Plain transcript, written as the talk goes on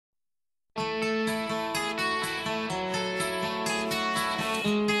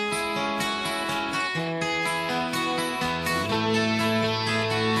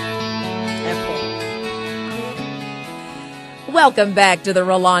Welcome back to the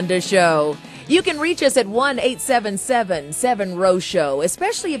Rolonda Show. You can reach us at 1-877-7-ROW-SHOW,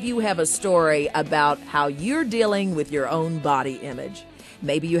 especially if you have a story about how you're dealing with your own body image.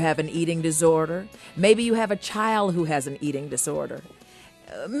 Maybe you have an eating disorder. Maybe you have a child who has an eating disorder.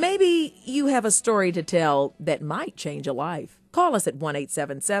 Maybe you have a story to tell that might change a life. Call us at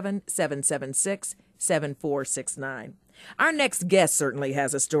 1-877-776-7469. Our next guest certainly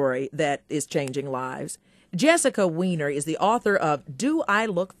has a story that is changing lives. Jessica Weiner is the author of Do I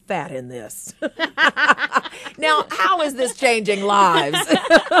Look Fat in This? Now, how is this changing lives?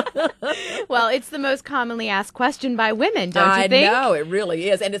 Well, it's the most commonly asked question by women, don't you think? I know, it really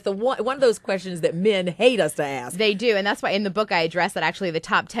is. And it's the one of those questions that men hate us to ask. They do, and that's why in the book I address that actually the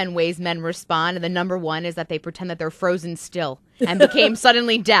top 10 ways men respond, and the number one is that they pretend that they're frozen still and became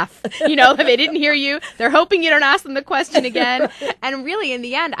suddenly deaf. You know, if they didn't hear you, they're hoping you don't ask them the question again. And really, in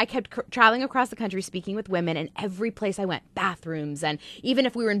the end, I kept traveling across the country speaking with women, and every place I went, bathrooms, and even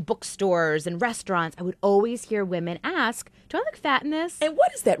if we were in bookstores and restaurants, I would always hear women ask, do I look fat in this? And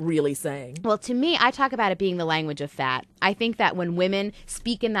what is that really saying? Well, to me, I talk about it being the language of fat. I think that when women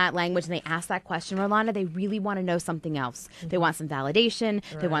speak in that language and they ask that question, Rolonda, they really want to know something else. Mm-hmm. They want some validation,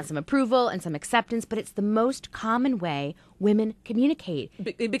 They want some approval and some acceptance, but it's the most common way women communicate.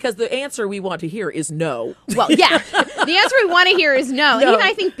 Because the answer we want to hear is no. Well, yeah. The answer we want to hear is no. And even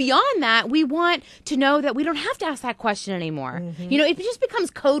I think beyond that, we want to know that we don't have to ask that question anymore. Mm-hmm. You know, it just becomes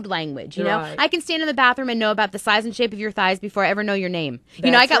code language, you know? I can stand in the bathroom and know about the size and shape of your thighs before I ever know your name.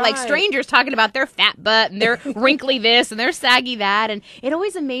 You know, I got like strangers talking about their fat butt and their wrinkly this and their saggy that. And it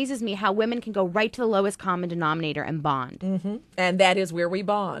always amazes me how women can go right to the lowest common denominator and bond. Mm-hmm. And that is where we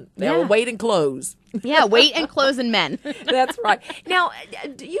bond. Now, weight and clothes. Yeah, weight and clothes and men. That's right. Now,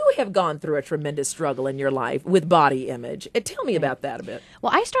 you have gone through a tremendous struggle in your life with body image. Tell me about that a bit.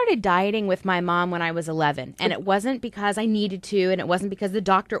 Well, I started dieting with my mom when I was 11, and it wasn't because I needed to, and it wasn't because the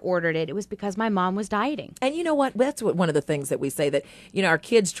doctor ordered it. It was because my mom was dieting. And you know what? That's one of the things that we say that, you know, our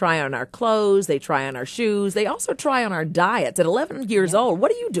kids try on our clothes, they try on our shoes, they also try on our diets. At 11 years old,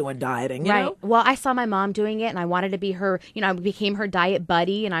 what are you doing dieting? You know? Well, I saw my mom doing it, and I wanted to be her, you know, I became her diet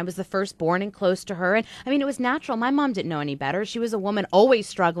buddy, and I was the firstborn and close to her. And I mean, it was natural. My mom didn't know any better. She was a woman always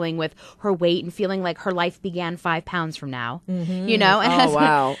struggling with her weight and feeling like her life began 5 pounds from now. Mm-hmm. You know? And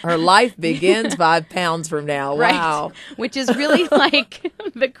wow. Her life begins 5 pounds from now. Wow. Right. Which is really like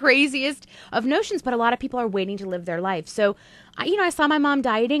the craziest of notions, but a lot of people are waiting to live their life. So, I saw my mom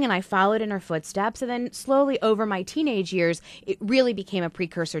dieting and I followed in her footsteps. And then slowly over my teenage years, it really became a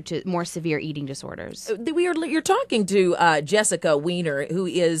precursor to more severe eating disorders. You're talking to Jessica Weiner, who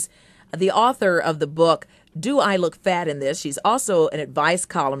is the author of the book, Do I Look Fat in This? She's also an advice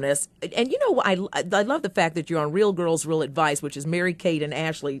columnist. And you know, I love the fact that you're on Real Girls, Real Advice, which is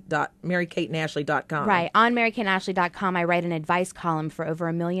MaryKateandAshley.com. Right. On MaryKateandAshley.com, I write an advice column for over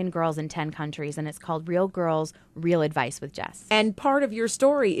 1 million girls in 10 countries, and it's called Real Girls, Real Advice with Jess. And part of your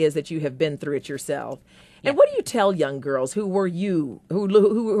story is that you have been through it yourself. And what do you tell young girls who are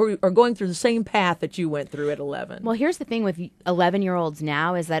going through the same path that you went through at 11? Well, here's the thing with 11-year-olds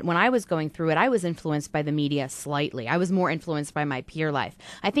now is that when I was going through it, I was influenced by the media slightly. I was more influenced by my peer life.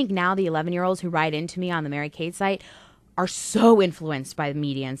 I think now the 11-year-olds who write into me on the Mary Kate site are so influenced by the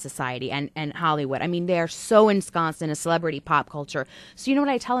media and society and Hollywood. I mean, they are so ensconced in a celebrity pop culture. So you know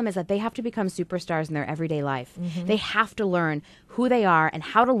what I tell them is that they have to become superstars in their everyday life. Mm-hmm. They have to learn who they are and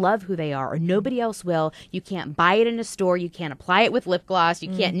how to love who they are, or nobody else will. You can't buy it in a store. You can't apply it with lip gloss. You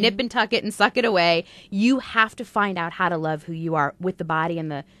can't nip and tuck it and suck it away. You have to find out how to love who you are with the body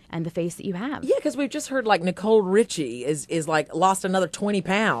and the face that you have. Yeah, because we've just heard like Nicole Richie is like lost another 20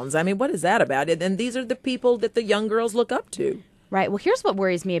 pounds. I mean, what is that about? And these are the people that the young girls look up to. Right. Well, here's what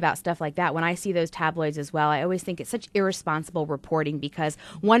worries me about stuff like that. When I see those tabloids as well, I always think it's such irresponsible reporting because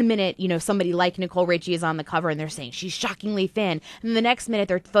one minute, you know, somebody like Nicole Richie is on the cover and they're saying she's shockingly thin. And the next minute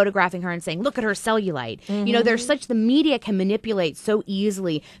they're photographing her and saying, look at her cellulite. Mm-hmm. You know, the media can manipulate so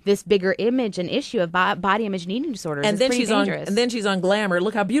easily this bigger image and issue of body image and eating disorders. And then she's dangerous. And then she's on Glamour.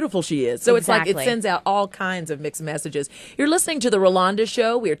 Look how beautiful she is. So exactly. It's like it sends out all kinds of mixed messages. You're listening to The Rolonda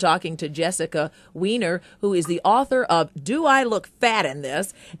Show. We are talking to Jessica Weiner, who is the author of Do I Look Fat in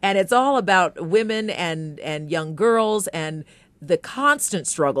This? And it's all about women and young girls and the constant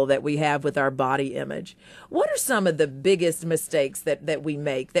struggle that we have with our body image. What are some of the biggest mistakes that we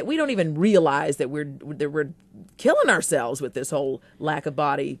make that we don't even realize that we're killing ourselves with this whole lack of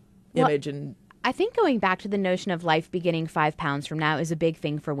body image? And I think going back to the notion of life beginning 5 pounds from now is a big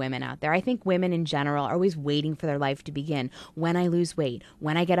thing for women out there. I think women in general are always waiting for their life to begin. When I lose weight,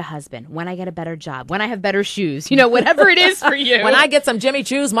 when I get a husband, when I get a better job, when I have better shoes, whatever it is for you. When I get some Jimmy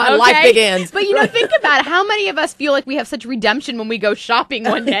Choos, my life begins. But, think about it. How many of us feel like we have such redemption when we go shopping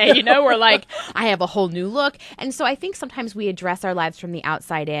one day? We're like, I have a whole new look. And so I think sometimes we address our lives from the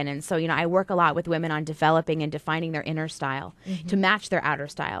outside in. And so, I work a lot with women on developing and defining their inner style to match their outer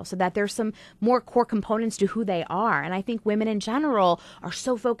style so that there's some more core components to who they are. And I think women in general are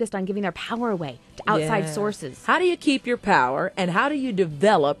so focused on giving their power away to outside sources. How do you keep your power, and how do you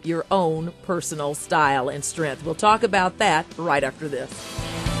develop your own personal style and strength? We'll talk about that right after this.